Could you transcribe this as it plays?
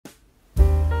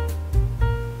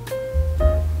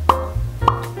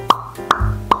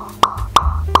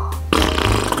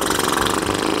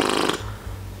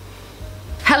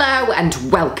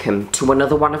and welcome to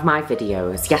another one of my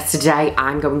videos. Yes, today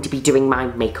I'm going to be doing my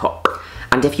makeup.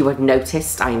 And if you have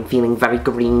noticed, I am feeling very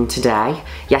green today.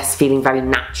 Yes, feeling very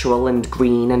natural and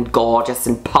green and gorgeous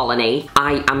and polleny.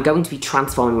 I am going to be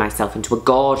transforming myself into a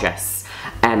gorgeous,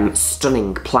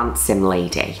 stunning plant sim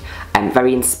lady.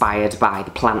 Very inspired by the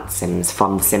plant sims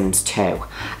from The Sims 2.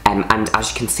 And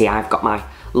as you can see, I've got my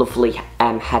lovely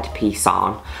headpiece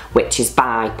on, which is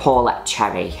by Paulette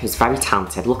Cherry, who's very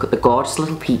talented. Look at the gorgeous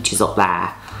little peaches up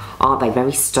there. Aren't they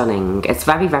very stunning? It's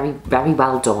very, very, very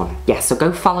well done. Yeah, so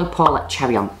go follow Paulette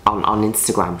Cherry on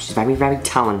Instagram. She's very, very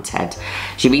talented.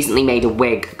 She recently made a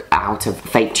wig out of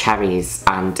fake cherries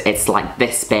and it's like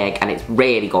this big and it's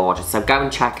really gorgeous, so go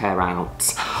and check her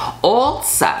out.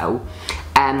 Also,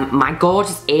 my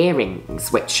gorgeous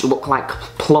earrings, which look like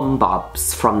plum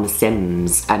bobs from The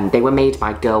Sims, and they were made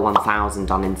by Girl1000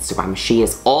 on Instagram. She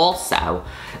is also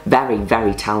very,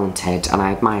 very talented, and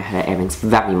I admire her earrings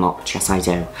very much, yes I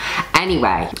do.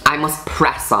 Anyway, I must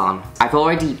press on. I've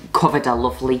already covered a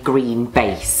lovely green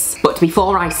base, but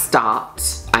before I start,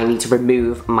 I need to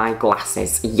remove my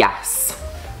glasses, yes.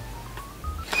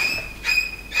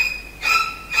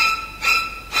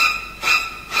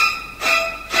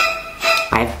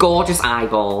 I have gorgeous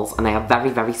eyeballs and they are very,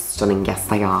 very stunning, yes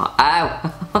they are.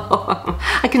 Oh,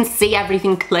 I can see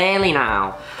everything clearly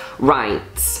now.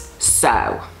 Right,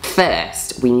 so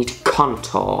first we need to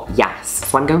contour, yes.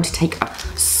 So I'm going to take a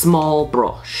small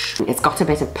brush. It's got a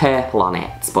bit of purple on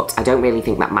it, but I don't really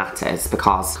think that matters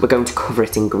because we're going to cover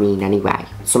it in green anyway.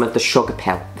 Some of the Sugar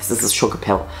Pill, this is the Sugar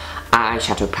Pill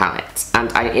eyeshadow palette, and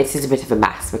it is a bit of a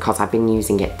mess because I've been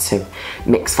using it to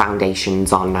mix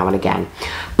foundations on now and again.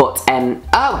 But, oh,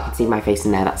 I can see my face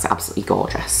in there, that's absolutely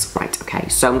gorgeous. Right, okay,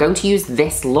 so I'm going to use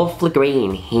this lovely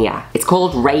green here. It's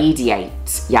called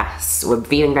Radiate, yes. We're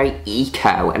feeling very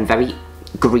eco and very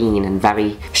green and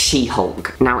very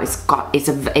She-Hulk. Now it's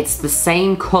the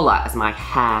same colour as my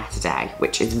hair today,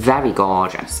 which is very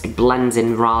gorgeous. It blends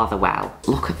in rather well.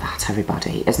 Look at that,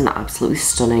 everybody. Isn't that absolutely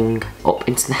stunning? Up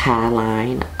into the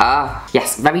hairline. Oh,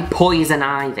 yes, very poison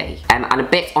ivy. And a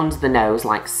bit under the nose,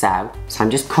 like so. So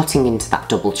I'm just cutting into that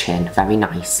double chin very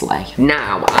nicely.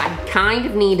 Now, I kind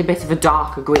of need a bit of a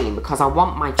darker green because I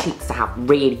want my cheeks to have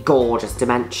really gorgeous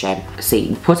dimension.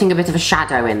 See, putting a bit of a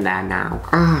shadow in there now.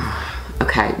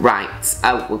 Okay, right.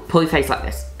 Oh, we'll pull your face like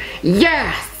this.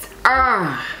 Yes!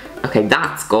 Okay,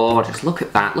 that's gorgeous. Look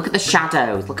at that. Look at the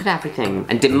shadows. Look at everything.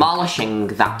 And demolishing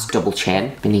that double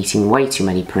chin. Been eating way too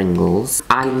many Pringles.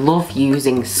 I love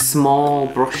using small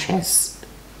brushes.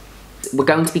 We're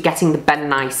going to be getting the Ben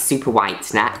Nye Super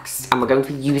White next, and we're going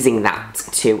to be using that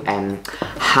to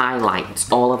highlight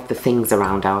all of the things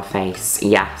around our face,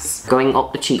 yes. Going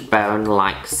up the cheekbone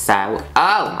like so.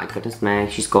 Oh my goodness me,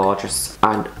 she's gorgeous.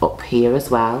 And up here as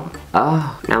well.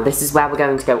 Oh, now this is where we're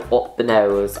going to go up the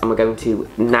nose, and we're going to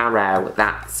narrow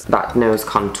that nose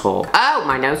contour. Oh,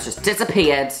 my nose just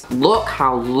disappeared. Look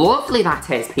how lovely that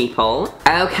is, people.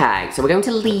 Okay, so we're going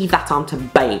to leave that on to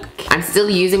bake. I'm still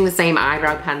using the same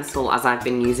eyebrow pencil as I've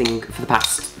been using for the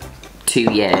past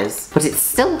 2 years, but it's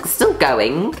still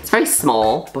going. It's very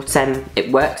small, but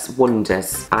it works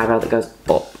wonders. Eyebrow that goes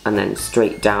up and then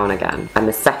straight down again, and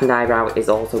the second eyebrow is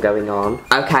also going on.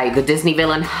 Okay, the Disney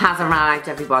villain has arrived,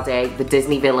 everybody. The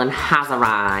Disney villain has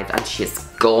arrived, and she's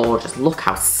gorgeous. Look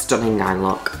how stunning I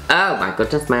look. Oh my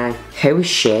goodness me. Who is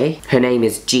she? Her name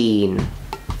is Jean,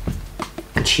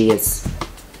 and she's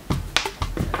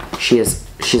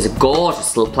a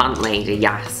gorgeous little plant lady,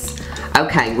 yes.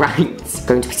 Okay, right.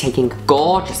 Going to be taking a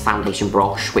gorgeous foundation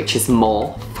brush, which is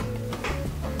Morph.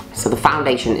 So the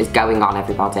foundation is going on,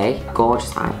 everybody.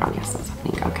 Gorgeous eyebrow, yes, that's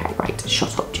happening. Okay, right,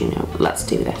 shut up, Juno. Let's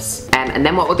do this. And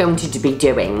then what we're going to be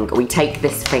doing, we take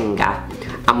this finger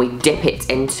and we dip it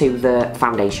into the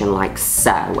foundation like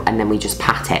so, and then we just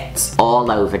pat it all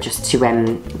over just to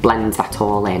blend that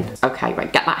all in. Okay,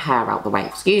 right, get that hair out the way.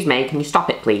 Excuse me, can you stop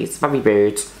it, please? Very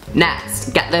rude.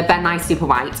 Next, get the Ben Nye Super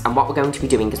White, and what we're going to be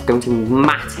doing is we're going to be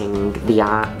matting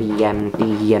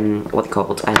what's it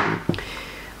called?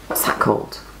 What's that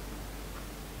called?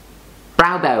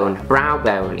 Brow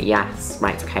bone, yes.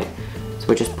 Right, okay. So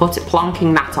we're just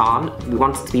plonking that on. We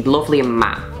want it to be lovely and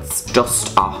matte,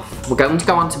 just off. We're going to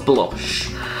go on to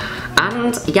blush.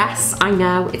 And yes, I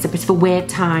know, it's a bit of a weird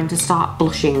time to start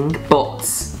blushing, but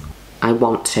I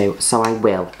want to, so I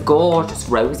will. Gorgeous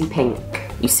rosy pink.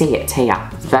 You see it here.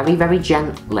 Very, very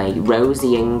gently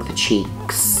rosying the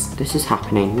cheeks. This is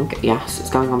happening. Yes,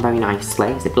 it's going on very nicely.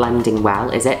 Is it blending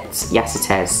well? Is it? Yes, it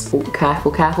is. Oh,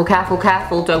 careful, careful, careful,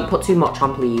 careful. Don't put too much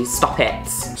on, please. Stop it.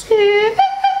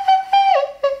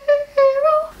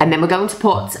 And then we're going to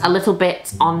put a little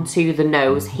bit onto the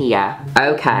nose here.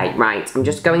 Okay, right, I'm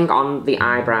just going on the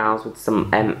eyebrows with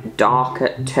some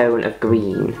darker tone of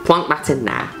green. Plonk that in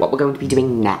there. What we're going to be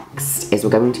doing next is we're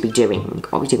going to be doing,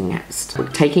 what are we doing next? We're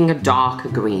taking a darker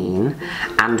green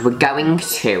and we're going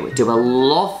to do a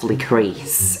lovely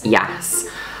crease, yes.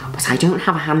 But I don't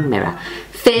have a hand mirror.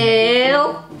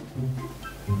 Phil,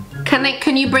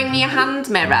 can you bring me a hand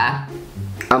mirror?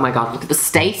 Oh my god, look at the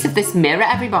state of this mirror,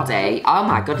 everybody. Oh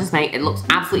my goodness, mate, it looks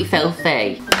absolutely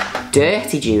filthy.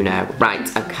 Dirty Juno. Right,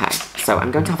 okay. So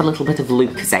I'm going to have a little bit of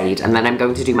Lucozade and then I'm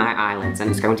going to do my eyelids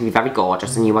and it's going to be very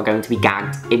gorgeous and you are going to be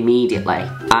gagged immediately.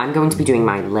 I'm going to be doing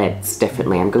my lids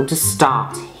differently. I'm going to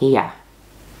start here.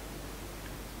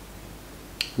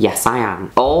 Yes, I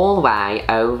am. All the way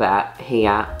over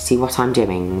here. See what I'm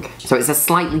doing? So it's a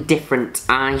slightly different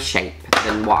eye shape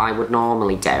than what I would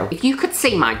normally do. If you could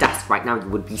see my desk right now, you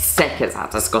would be sick as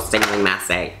that disgustingly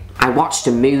messy. I watched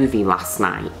a movie last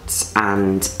night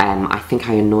and I think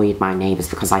I annoyed my neighbours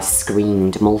because I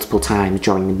screamed multiple times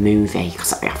during the movie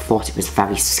because I thought it was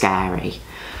very scary.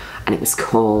 And it was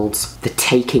called The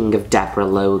Taking of Deborah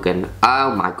Logan.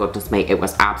 Oh my goodness, mate, it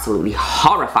was absolutely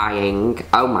horrifying.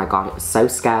 Oh my god, it was so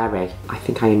scary. I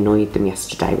think I annoyed them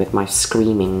yesterday with my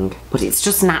screaming. But it's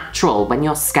just natural, when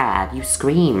you're scared, you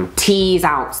scream. Tease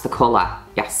out the colour.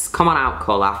 Yes, come on out,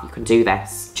 colour, you can do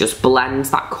this. Just blend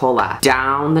that colour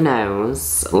down the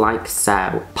nose, like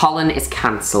so. Pollen is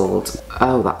cancelled.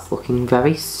 Oh, that's looking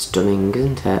very stunning,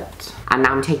 isn't it? And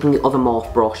now I'm taking the other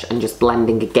morph brush and just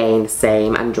blending again the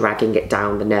same and dragging it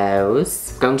down the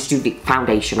nose. I'm going to do the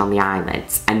foundation on the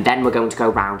eyelids and then we're going to go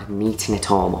around and neaten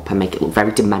it all up and make it look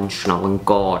very dimensional and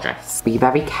gorgeous. Be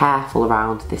very careful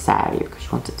around this area because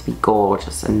you want it to be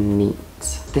gorgeous and neat.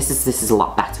 This is a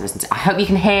lot better, isn't it? I hope you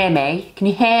can hear me. Can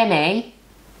you hear me?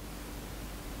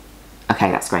 Okay,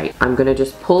 that's great. I'm gonna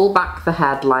just pull back the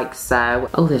head like so.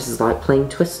 Oh, this is like playing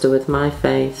Twister with my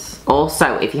face.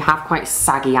 Also, if you have quite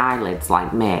saggy eyelids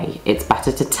like me, it's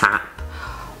better to tap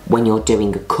when you're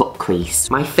doing a cut crease.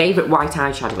 My favourite white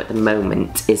eyeshadow at the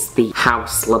moment is the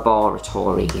House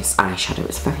Laboratories eyeshadow.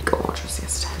 It's very gorgeous,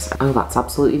 yes it is. Oh, that's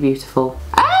absolutely beautiful.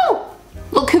 Oh!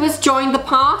 Look who has joined the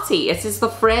party. It is the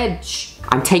fridge.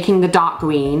 I'm taking the dark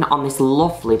green on this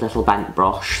lovely little bent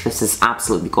brush. This is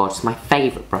absolutely gorgeous. My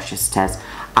favourite brush, yes it is.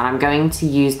 And I'm going to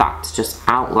use that to just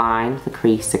outline the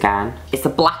crease again. It's the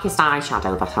blackest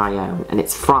eyeshadow that I own and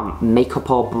it's from Makeup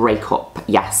or Breakup.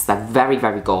 Yes, they're very,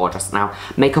 very gorgeous. Now,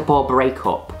 Makeup or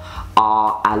Breakup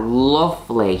are a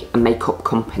lovely makeup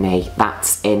company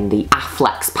that's in the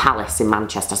Affleck's Palace in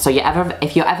Manchester. So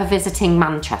if you're ever visiting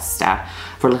Manchester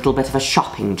for a little bit of a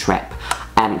shopping trip,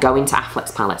 go into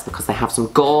Affleck's Palace because they have some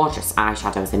gorgeous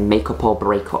eyeshadows in Makeup or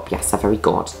Breakup. Yes, they're very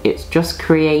good. It's just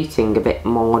creating a bit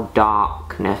more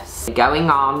darkness. Going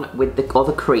on with the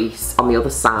other crease on the other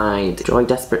side. Joy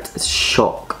Desperate is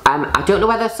shook. I don't know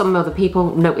whether some other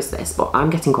people notice this, but I'm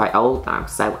getting quite old now,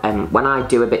 so when I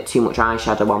do a bit too much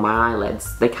eyeshadow on my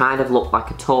eyelids, they kind of look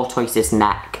like a tortoise's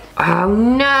neck. Oh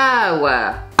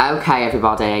no! Okay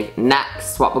everybody,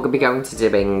 next what we're going to be going to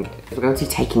doing is we're going to be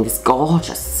taking this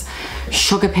gorgeous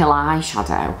Sugar Pill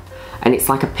eyeshadow. And it's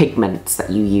like a pigment that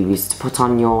you use to put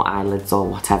on your eyelids or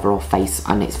whatever, or face,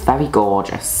 and it's very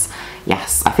gorgeous.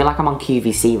 Yes, I feel like I'm on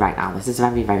QVC right now. This is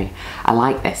very, very, I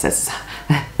like this.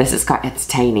 This is quite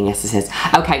entertaining, yes it is.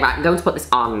 Okay, right, I'm going to put this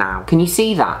on now. Can you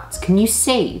see that? Can you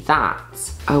see that?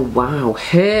 Oh wow,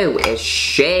 who is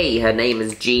she? Her name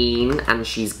is Jean and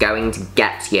she's going to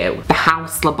get you. The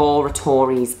House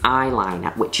Laboratories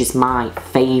eyeliner, which is my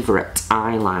favourite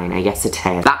eyeliner, yes it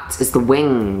is. That is the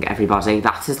wing, everybody,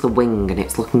 that is the wing and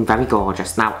it's looking very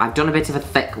gorgeous. Now, I've done a bit of a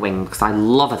thick wing because I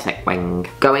love a thick wing.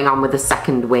 Going on with the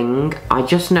second wing, I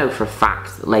just know for a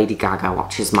fact that Lady Gaga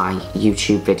watches my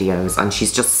YouTube videos and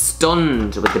she's just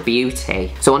stunned with the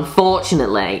beauty. So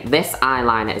unfortunately, this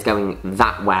eyeliner is going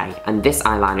that way and this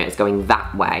eyeliner is going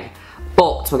that way.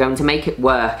 But we're going to make it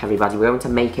work, everybody. We're going to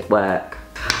make it work.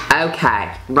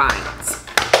 Okay, right.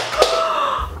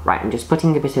 Right, I'm just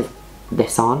putting a bit of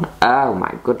this on. Oh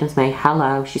my goodness me,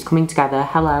 hello, she's coming together.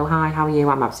 Hello, hi, how are you?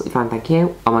 I'm absolutely fine, thank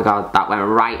you. Oh my god, that went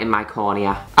right in my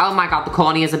cornea. Oh my god, the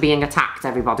corneas are being attacked,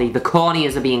 everybody. The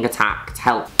corneas are being attacked,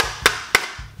 help.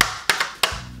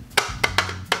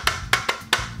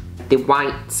 The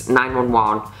white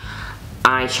 911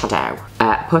 eyeshadow.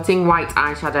 Putting white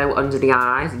eyeshadow under the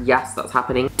eyes. Yes, that's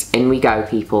happening. In we go,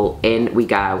 people. In we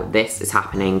go. This is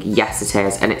happening. Yes, it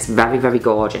is. And it's very, very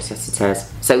gorgeous. Yes, it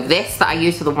is. So this that I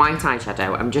use for the white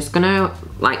eyeshadow, I'm just gonna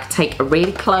like take a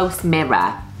really close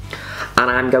mirror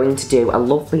and I'm going to do a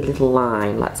lovely little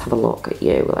line. Let's have a look at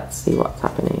you. Let's see what's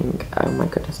happening. Oh my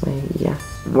goodness me. Yes.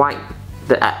 White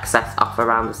the excess off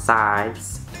around the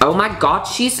sides. Oh my god,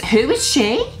 who is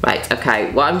she? Right,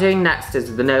 okay, what I'm doing next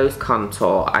is the nose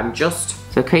contour. I'm just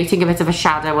creating a bit of a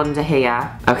shadow under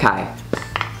here. Okay.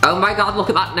 Oh my god, look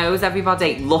at that nose,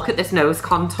 everybody. Look at this nose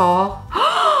contour.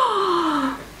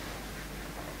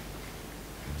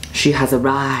 She has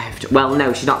arrived. Well,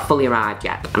 no, she's not fully arrived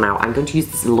yet. Now, I'm going to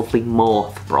use this lovely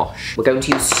morph brush. We're going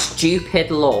to use Stupid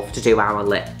Love to do our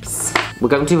lips. We're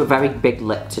going to do a very big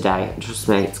lip today. Trust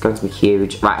me, it's going to be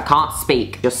huge. Right, I can't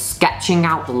speak. Just sketching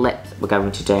out the lip that we're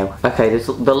going to do. Okay,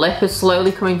 the lip is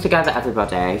slowly coming together,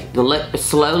 everybody. The lip is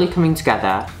slowly coming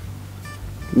together.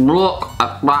 Look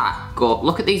at that.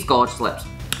 Look at these gorgeous lips.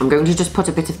 I'm going to just put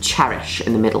a bit of Cherish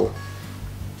in the middle.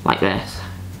 Like this.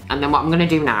 And then what I'm going to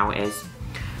do now is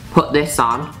put this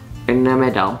on in the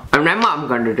middle. And then what I'm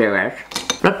going to do is,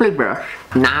 lovely brush.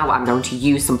 Now I'm going to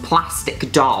use some plastic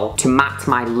doll to mat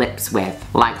my lips with,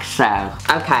 like so.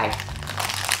 Okay.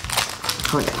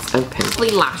 Can't get this open.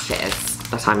 Lovely lashes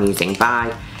that I'm using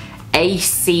by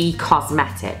AC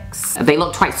Cosmetics. They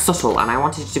look quite subtle and I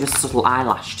wanted to do a subtle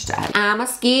eyelash today. I'm a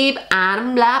skib and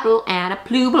a blabble and a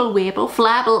plooble wibble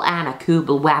flabble and a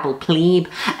cooble wabble plebe.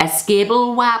 A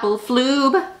skibble wabble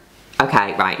floob.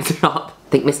 Okay, right, stop.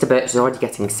 I think Mr. Birch is already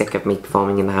getting sick of me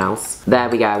performing in the house. There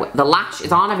we go. The lash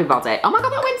is on, everybody. Oh my god,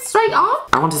 that went straight off.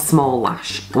 I want a small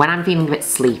lash. When I'm feeling a bit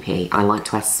sleepy, I like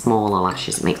to wear smaller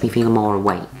lashes. It makes me feel more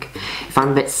awake. If I'm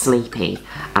a bit sleepy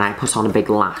and I put on a big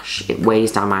lash, it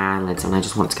weighs down my eyelids and I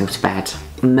just want to go to bed.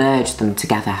 Merge them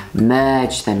together.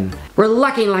 Merge them. We're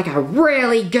looking like a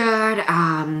really good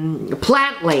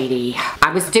plant lady.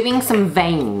 I was doing some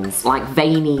veins, like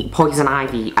veiny poison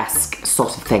ivy-esque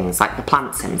sort of things, like the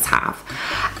plant sims have.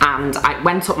 And I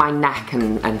went up my neck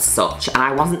and such, and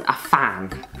I wasn't a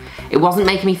fan. It wasn't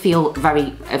making me feel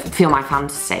my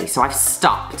fantasy, so I've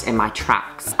stopped in my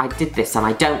tracks. I did this and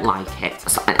I don't like it.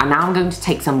 So, and now I'm going to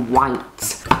take some white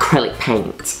acrylic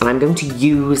paint, and I'm going to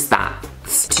use that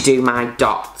to do my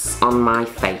dots on my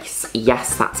face.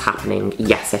 Yes, that's happening.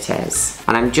 Yes, it is.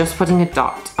 And I'm just putting a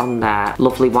dot on there.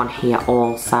 Lovely one here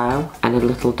also. And a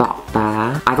little dot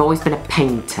there. I've always been a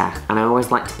painter and I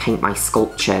always like to paint my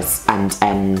sculptures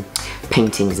and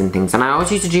paintings and things. And I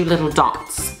always used to do little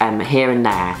dots here and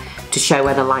there to show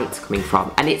where the light's coming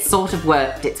from. And it's sort of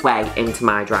worked its way into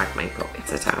my drag makeup.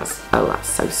 Yes, it has. Oh, that's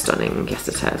so stunning. Yes,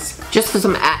 it is. Just for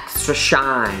some extra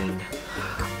shine.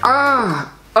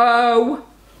 Oh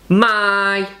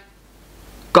my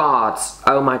god.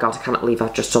 Oh my god, I cannot believe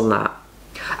I've just done that.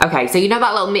 Okay, so you know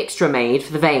that little mixture I made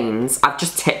for the veins? I've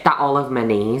just tipped that all over my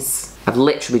knees. I've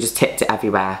literally just tipped it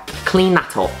everywhere. Clean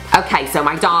that up. Okay, so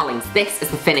my darlings, this is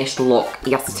the finished look.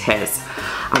 Yes, it is.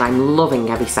 And I'm loving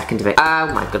every second of it.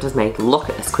 Oh my goodness me, look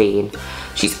at this queen.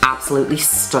 She's absolutely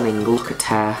stunning, look at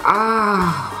her.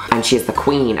 Oh. And she is the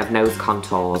queen of nose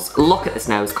contours. Look at this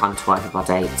nose contour,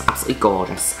 everybody. It's absolutely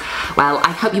gorgeous. Well,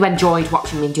 I hope you enjoyed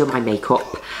watching me do my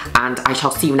makeup, and I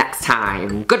shall see you next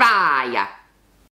time. Goodbye!